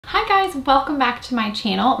Hi guys, welcome back to my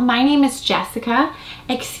channel. My name is Jessica.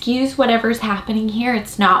 Excuse whatever's happening here.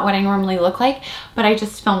 It's not what I normally look like, but I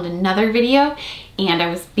just filmed another video and I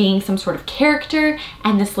was being some sort of character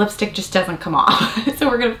and this lipstick just doesn't come off. So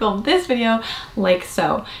we're gonna film this video like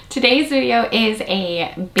so. Today's video is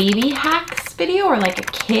a baby hacks video, or like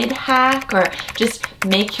a kid hack, or just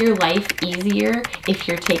make your life easier if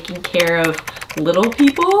you're taking care of little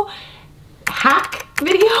people hack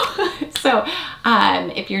video. So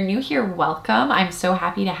if you're new here, welcome. I'm so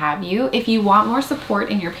happy to have you. If you want more support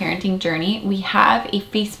in your parenting journey, we have a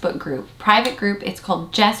Facebook group, private group. It's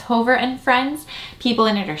called Jess Hover and Friends. People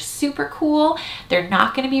in it are super cool. They're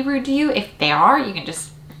not going to be rude to you. If they are, you can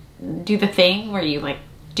just do the thing where you like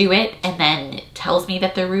do it and then it tells me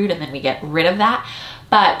that they're rude and then we get rid of that.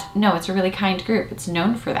 But no, it's a really kind group. It's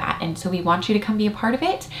known for that. And so we want you to come be a part of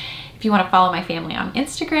it. If you want to follow my family on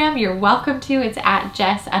Instagram, you're welcome to. It's at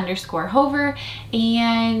Jess_Hover.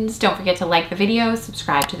 And don't forget to like the video,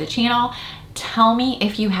 subscribe to the channel. Tell me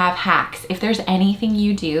if you have hacks, if there's anything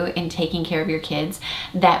you do in taking care of your kids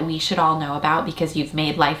that we should all know about because you've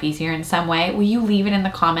made life easier in some way. Will you leave it in the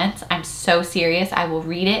comments? I'm so serious. I will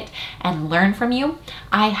read it and learn from you.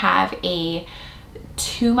 I have a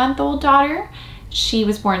 2-month-old daughter. She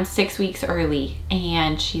was born 6 weeks early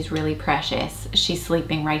and she's really precious. She's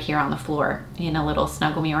sleeping right here on the floor in a little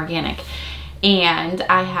Snuggle Me Organic. And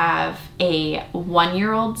I have a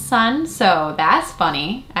 1-year-old son, so that's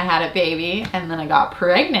funny. I had a baby and then I got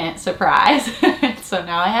pregnant, surprise. So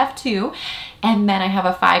now I have 2. And then I have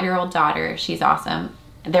a 5-year-old daughter. She's awesome.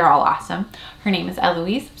 They're all awesome. Her name is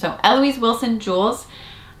Eloise. So Eloise Wilson Jules,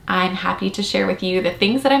 I'm happy to share with you the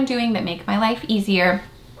things that I'm doing that make my life easier.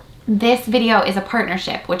 This video is a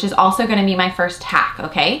partnership, which is also going to be my first hack,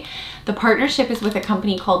 okay? The partnership is with a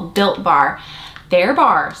company called Built Bar. Their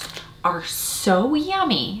bars are so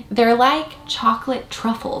yummy. They're like chocolate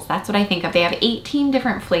truffles. That's what I think of. They have 18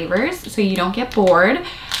 different flavors, so you don't get bored.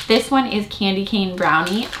 This one is candy cane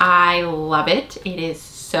brownie. I love it. It is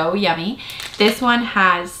so yummy. This one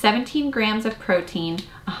has 17 grams of protein,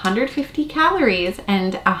 150 calories,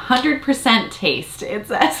 and 100% taste. It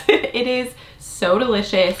says it is so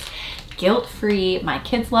delicious, guilt-free. My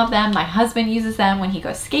kids love them. My husband uses them when he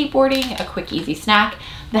goes skateboarding, a quick, easy snack.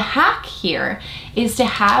 The hack here is to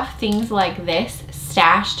have things like this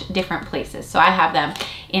stashed different places. So I have them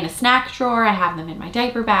in a snack drawer. I have them in my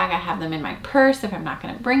diaper bag. I have them in my purse if I'm not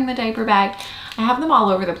going to bring the diaper bag. I have them all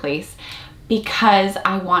over the place because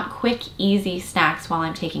I want quick, easy snacks while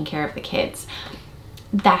I'm taking care of the kids.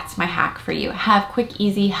 That's my hack for you. Have quick,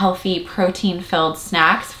 easy, healthy, protein-filled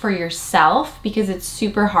snacks for yourself because it's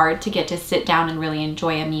super hard to get to sit down and really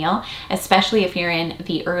enjoy a meal, especially if you're in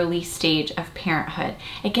the early stage of parenthood.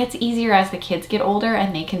 It gets easier as the kids get older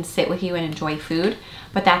and they can sit with you and enjoy food,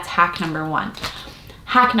 but that's hack number 1.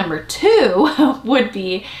 Hack number 2 would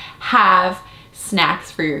be have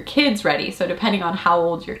snacks for your kids ready. So depending on how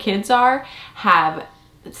old your kids are, have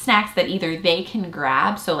snacks that either they can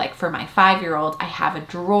grab. So like for my 5-year-old, I have a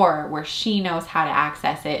drawer where she knows how to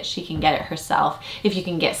access it. She can get it herself. If you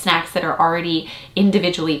can get snacks that are already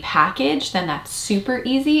individually packaged, then that's super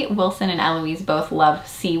easy. Wilson and Eloise both love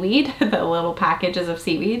seaweed, the little packages of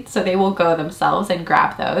seaweed. So they will go themselves and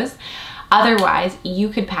grab those. Otherwise, you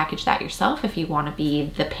could package that yourself if you want to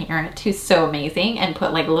be the parent who's so amazing and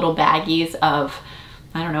put like little baggies of,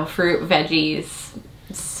 I don't know, fruit, veggies,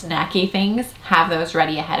 snacky things, have those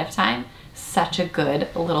ready ahead of time. Such a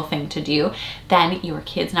good little thing to do. Then your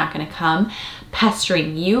kid's not going to come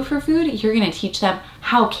pestering you for food. You're going to teach them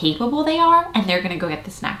how capable they are and they're going to go get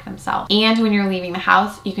the snack themselves. And when you're leaving the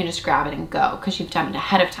house, you can just grab it and go because you've done it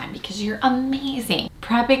ahead of time because you're amazing.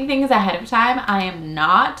 Prepping things ahead of time, I am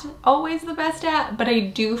not always the best at, but I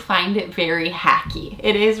do find it very hacky.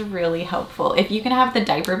 It is really helpful. If you can have the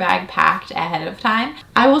diaper bag packed ahead of time,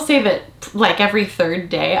 I will say that like every 3rd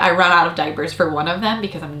day, I run out of diapers for one of them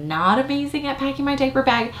because I'm not amazing at packing my diaper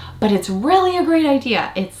bag, but it's really a great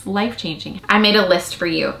idea. It's life-changing. I made a list for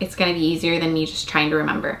you. It's gonna be easier than me just trying to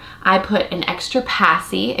remember. I put an extra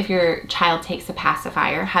passy. If your child takes a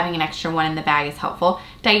pacifier, having an extra one in the bag is helpful.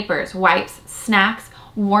 Diapers, wipes, snacks,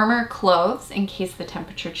 warmer clothes in case the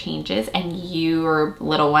temperature changes and your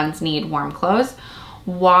little ones need warm clothes.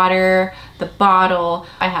 Water, the bottle.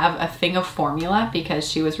 I have a thing of formula because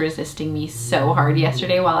she was resisting me so hard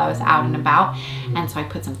yesterday while I was out and about, and so I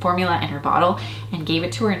put some formula in her bottle and gave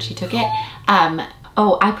it to her and she took it.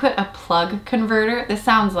 Oh, I put a plug converter. This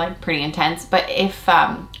sounds like pretty intense, but if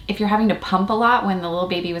you're having to pump a lot, when the little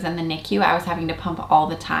baby was in the NICU, I was having to pump all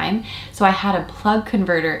the time. So I had a plug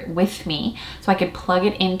converter with me so I could plug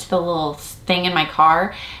it into the little thing in my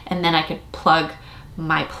car and then I could plug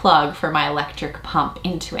my plug for my electric pump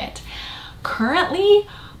into it. Currently,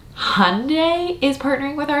 Hyundai is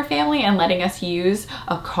partnering with our family and letting us use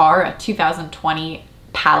a car, a 2020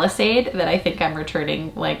 Palisade that I think I'm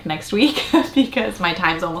returning like next week because my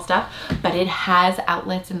time's almost up, but it has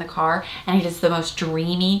outlets in the car and it is the most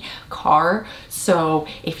dreamy car. So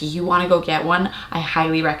if you want to go get one, I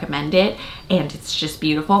highly recommend it, and it's just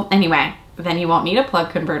beautiful. Anyway, then you won't need a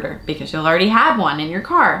plug converter because you'll already have one in your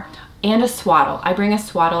car. And a swaddle. I bring a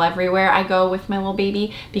swaddle everywhere I go with my little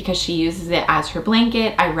baby because she uses it as her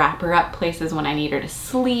blanket. I wrap her up places when I need her to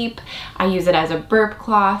sleep. I use it as a burp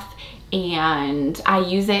cloth, and I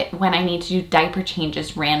use it when I need to do diaper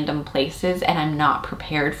changes random places and I'm not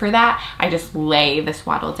prepared for that. I just lay the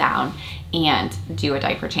swaddle down and do a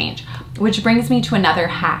diaper change. Which brings me to another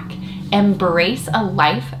hack. Embrace a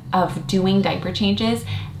life of doing diaper changes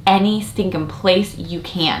any stinking place you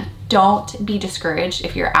can. Don't be discouraged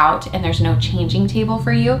if you're out and there's no changing table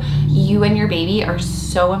for you. You and your baby are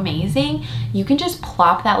so amazing. You can just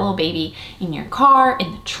plop that little baby in your car,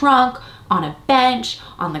 in the trunk, on a bench,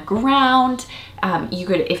 on the ground. You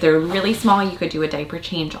could, if they're really small, you could do a diaper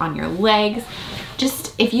change on your legs.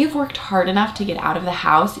 Just, if you've worked hard enough to get out of the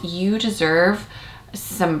house, you deserve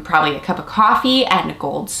probably a cup of coffee and a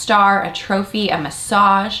gold star, a trophy, a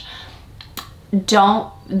massage.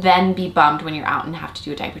 Don't then be bummed when you're out and have to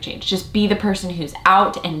do a diaper change. Just be the person who's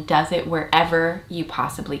out and does it wherever you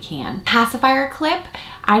possibly can. Pacifier clip.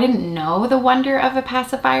 I didn't know the wonder of a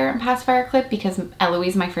pacifier and pacifier clip because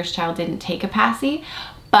Eloise, my first child, didn't take a passy.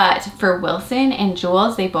 But for Wilson and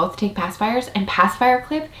Jules, they both take pacifiers, and pacifier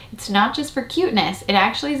clip, it's not just for cuteness. It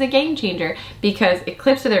actually is a game changer because it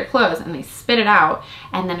clips to their clothes and they spit it out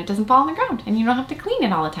and then it doesn't fall on the ground and you don't have to clean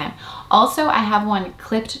it all the time. Also, I have one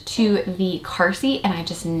clipped to the car seat and I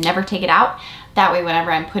just never take it out. That way, whenever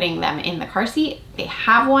I'm putting them in the car seat, they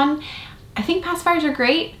have one. I think pacifiers are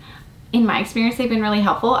great. In my experience, they've been really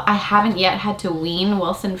helpful. I haven't yet had to wean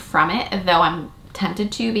Wilson from it, though I'm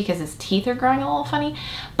tempted to because his teeth are growing a little funny.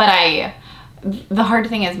 But the hard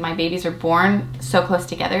thing is my babies are born so close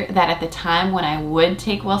together that at the time when I would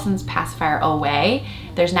take Wilson's pacifier away,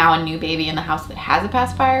 there's now a new baby in the house that has a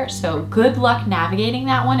pacifier. So good luck navigating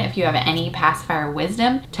that one. If you have any pacifier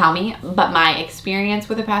wisdom, tell me. But my experience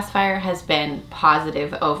with a pacifier has been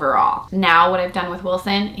positive overall. Now what I've done with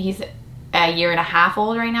Wilson, he's a year and a half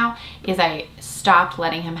old right now, is I stopped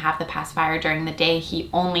letting him have the pacifier during the day. He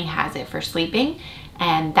only has it for sleeping,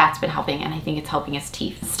 and that's been helping, and I think it's helping his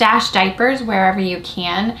teeth. Stash diapers wherever you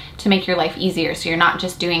can to make your life easier, so you're not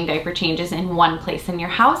just doing diaper changes in one place in your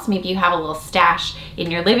house. Maybe you have a little stash in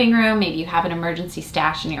your living room, maybe you have an emergency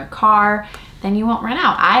stash in your car, then you won't run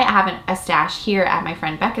out. I have a stash here at my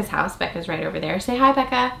friend Becca's house. Becca's right over there. Say hi,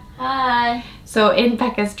 Becca. Hi. So in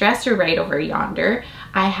Becca's dresser right over yonder,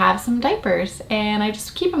 I have some diapers and I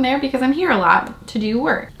just keep them there because I'm here a lot to do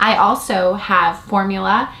work. I also have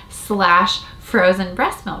formula / frozen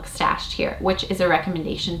breast milk stashed here, which is a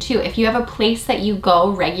recommendation too. If you have a place that you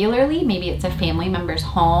go regularly, maybe it's a family member's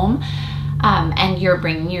home and you're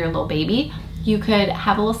bringing your little baby, you could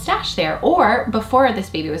have a little stash there. Or before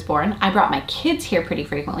this baby was born, I brought my kids here pretty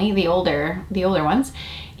frequently, the older ones,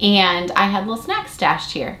 and I had little snacks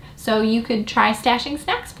stashed here. So you could try stashing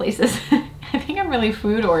snacks places. I think I'm really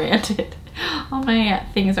food oriented. All my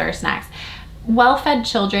things are snacks. Well-fed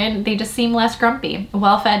children, they just seem less grumpy.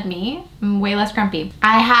 Well-fed me, I'm way less grumpy.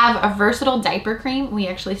 I have a versatile diaper cream. We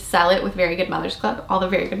actually sell it with Very Good Mothers Club. All the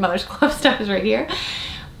Very Good Mothers Club stuff is right here.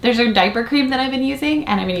 There's a diaper cream that I've been using,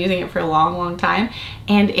 and I've been using it for a long, long time.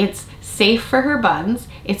 And it's safe for her buns.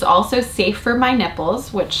 It's also safe for my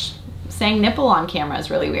nipples, which saying nipple on camera is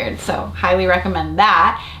really weird. So highly recommend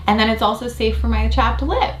that. And then it's also safe for my chapped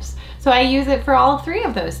lips. So I use it for all three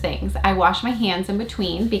of those things. I wash my hands in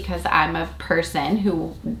between because I'm a person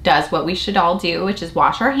who does what we should all do, which is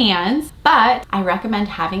wash our hands. But I recommend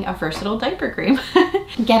having a versatile diaper cream.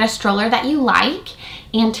 Get a stroller that you like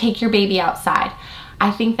and take your baby outside. I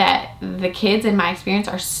think that the kids, in my experience,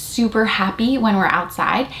 are super happy when we're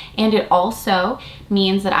outside, and it also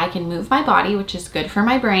means that I can move my body, which is good for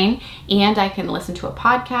my brain, and I can listen to a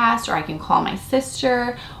podcast, or I can call my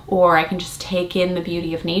sister, or I can just take in the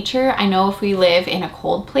beauty of nature. I know if we live in a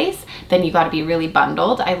cold place, then you got to be really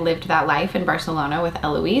bundled. I lived that life in Barcelona with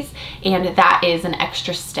Eloise, and that is an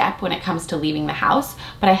extra step when it comes to leaving the house.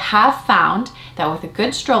 But I have found that with a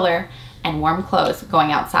good stroller and warm clothes,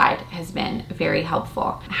 going outside has been very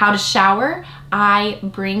helpful. How to shower, I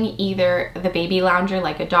bring either the baby lounger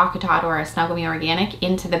like a DockATot or a Snuggle Me Organic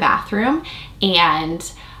into the bathroom,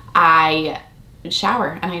 and I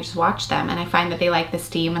shower and I just watch them, and I find that they like the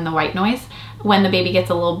steam and the white noise. When the baby gets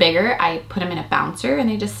a little bigger, I put them in a bouncer and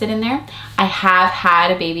they just sit in there. I have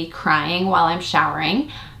had a baby crying while I'm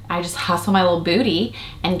showering. I just hustle my little booty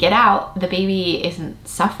and get out. The baby isn't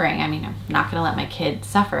suffering. I mean, I'm not gonna let my kid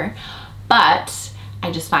suffer, but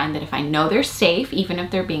I just find that if I know they're safe, even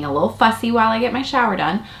if they're being a little fussy while I get my shower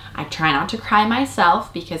done, I try not to cry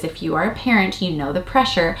myself, because if you are a parent, you know the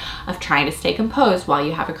pressure of trying to stay composed while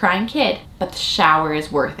you have a crying kid, but the shower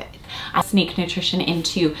is worth it. I sneak nutrition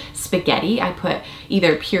into spaghetti. I put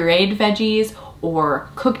either pureed veggies or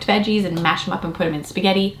cooked veggies and mash them up and put them in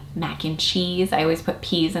spaghetti. Mac and cheese. I always put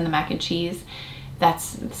peas in the mac and cheese.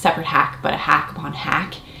 That's a separate hack, but a hack upon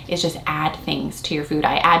hack is just add things to your food.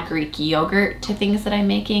 I add Greek yogurt to things that I'm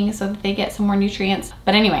making so that they get some more nutrients.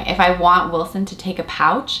 But anyway, if I want Wilson to take a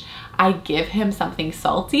pouch, I give him something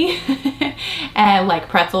salty and like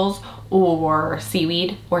pretzels or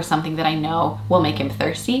seaweed or something that I know will make him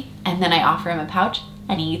thirsty. And then I offer him a pouch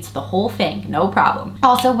and he eats the whole thing, no problem.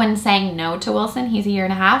 Also, when saying no to Wilson, he's 1.5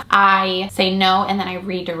 years, I say no and then I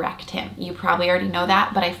redirect him. You probably already know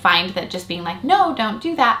that, but I find that just being like, no, don't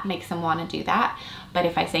do that, makes him want to do that. But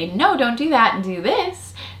if I say, no, don't do that and do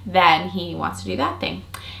this, then he wants to do that thing.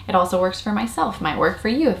 It also works for myself, might work for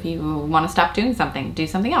you. If you want to stop doing something, do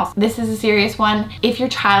something else. This is a serious one. If your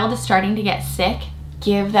child is starting to get sick,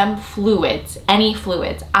 give them fluids, any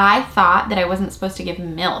fluids. I thought that I wasn't supposed to give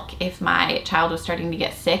milk if my child was starting to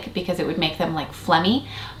get sick because it would make them like phlegmy.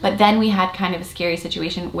 But then we had kind of a scary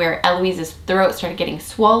situation where Eloise's throat started getting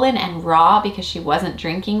swollen and raw because she wasn't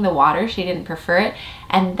drinking the water. She didn't prefer it.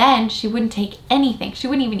 And then she wouldn't take anything. She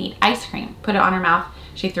wouldn't even eat ice cream. Put it on her mouth.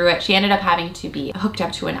 She threw it. She ended up having to be hooked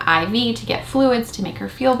up to an IV to get fluids to make her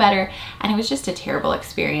feel better. And it was just a terrible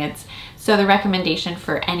experience. So the recommendation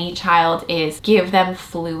for any child is give them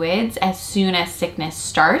fluids as soon as sickness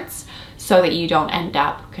starts so that you don't end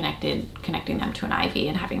up connecting them to an IV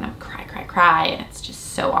and having them cry, and it's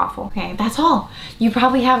just so awful. Okay, that's all. You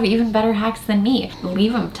probably have even better hacks than me.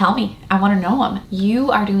 Leave them, tell me. I wanna know them.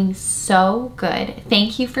 You are doing so good.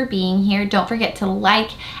 Thank you for being here. Don't forget to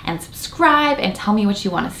like and subscribe and tell me what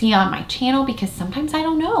you wanna see on my channel because sometimes I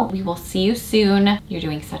don't know. We will see you soon. You're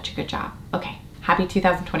doing such a good job. Okay. Happy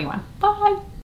 2021. Bye.